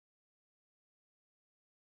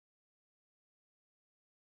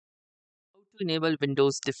enable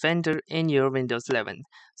Windows Defender in your Windows 11.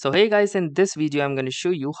 So hey guys, in this video I'm going to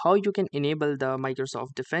show you how you can enable the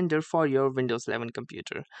Microsoft Defender for your Windows 11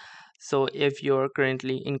 computer. So if you're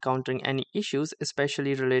currently encountering any issues,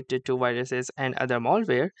 especially related to viruses and other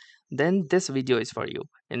malware, then this video is for you.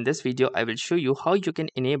 In this video, I will show you how you can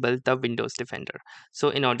enable the Windows Defender. So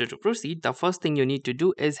in order to proceed, the first thing you need to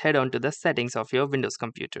do is head on to the settings of your Windows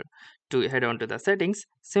computer. To head on to the settings,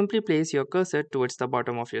 simply place your cursor towards the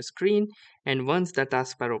bottom of your screen, and once the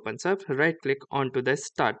taskbar opens up, right click onto the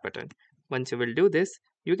start button. Once you will do this,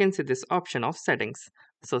 you can see this option of settings.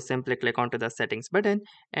 So simply click onto the settings button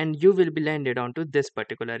and you will be landed onto this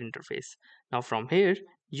particular interface. Now from here,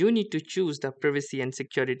 you need to choose the privacy and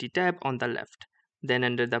security tab on the left. Then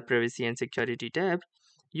under the privacy and security tab,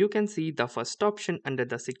 you can see the first option under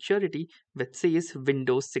the security which says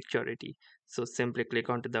Windows Security. So simply click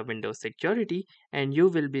onto the Windows Security and you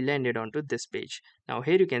will be landed onto this page. Now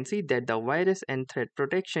here you can see that the virus and threat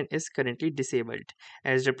protection is currently disabled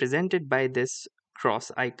as represented by this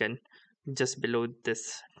cross icon just below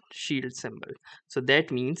this shield symbol. So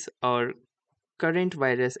that means our current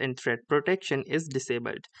virus and threat protection is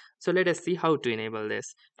disabled. So let us see how to enable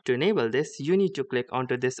this. To enable this, you need to click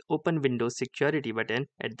onto this Open Windows Security button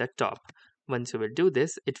at the top. Once you will do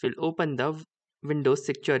this, it will open the Windows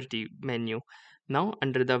Security menu. Now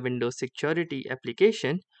under the Windows Security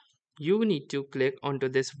application, you need to click onto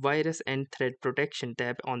this Virus and Threat Protection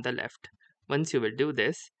tab on the left. Once you will do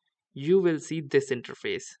this, you will see this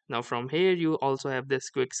interface. Now from here you also have this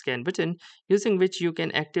quick scan button using which you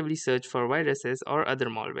can actively search for viruses or other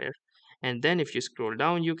malware. And then if you scroll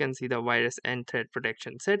down, you can see the virus and threat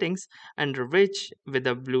protection settings, under which with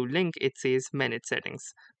a blue link it says manage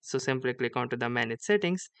settings. So simply click onto the manage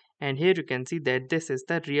settings and here you can see that this is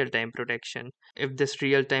the real-time protection. If this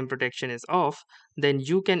real-time protection is off, then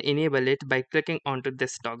you can enable it by clicking onto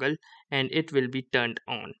this toggle and it will be turned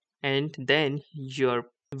on. And then your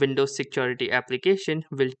Windows security application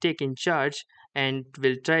will take in charge and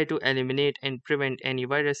will try to eliminate and prevent any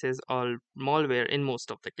viruses or malware in most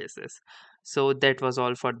of the cases. So that was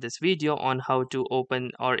all for this video on how to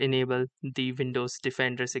open or enable the Windows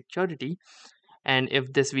Defender security. And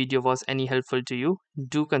if this video was any helpful to you,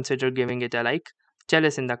 do consider giving it a like. Tell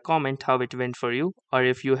us in the comment how it went for you, or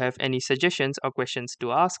if you have any suggestions or questions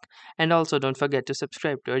to ask. And also don't forget to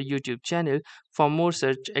subscribe to our YouTube channel for more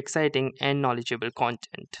such exciting and knowledgeable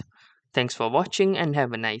content. Thanks for watching and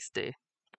have a nice day.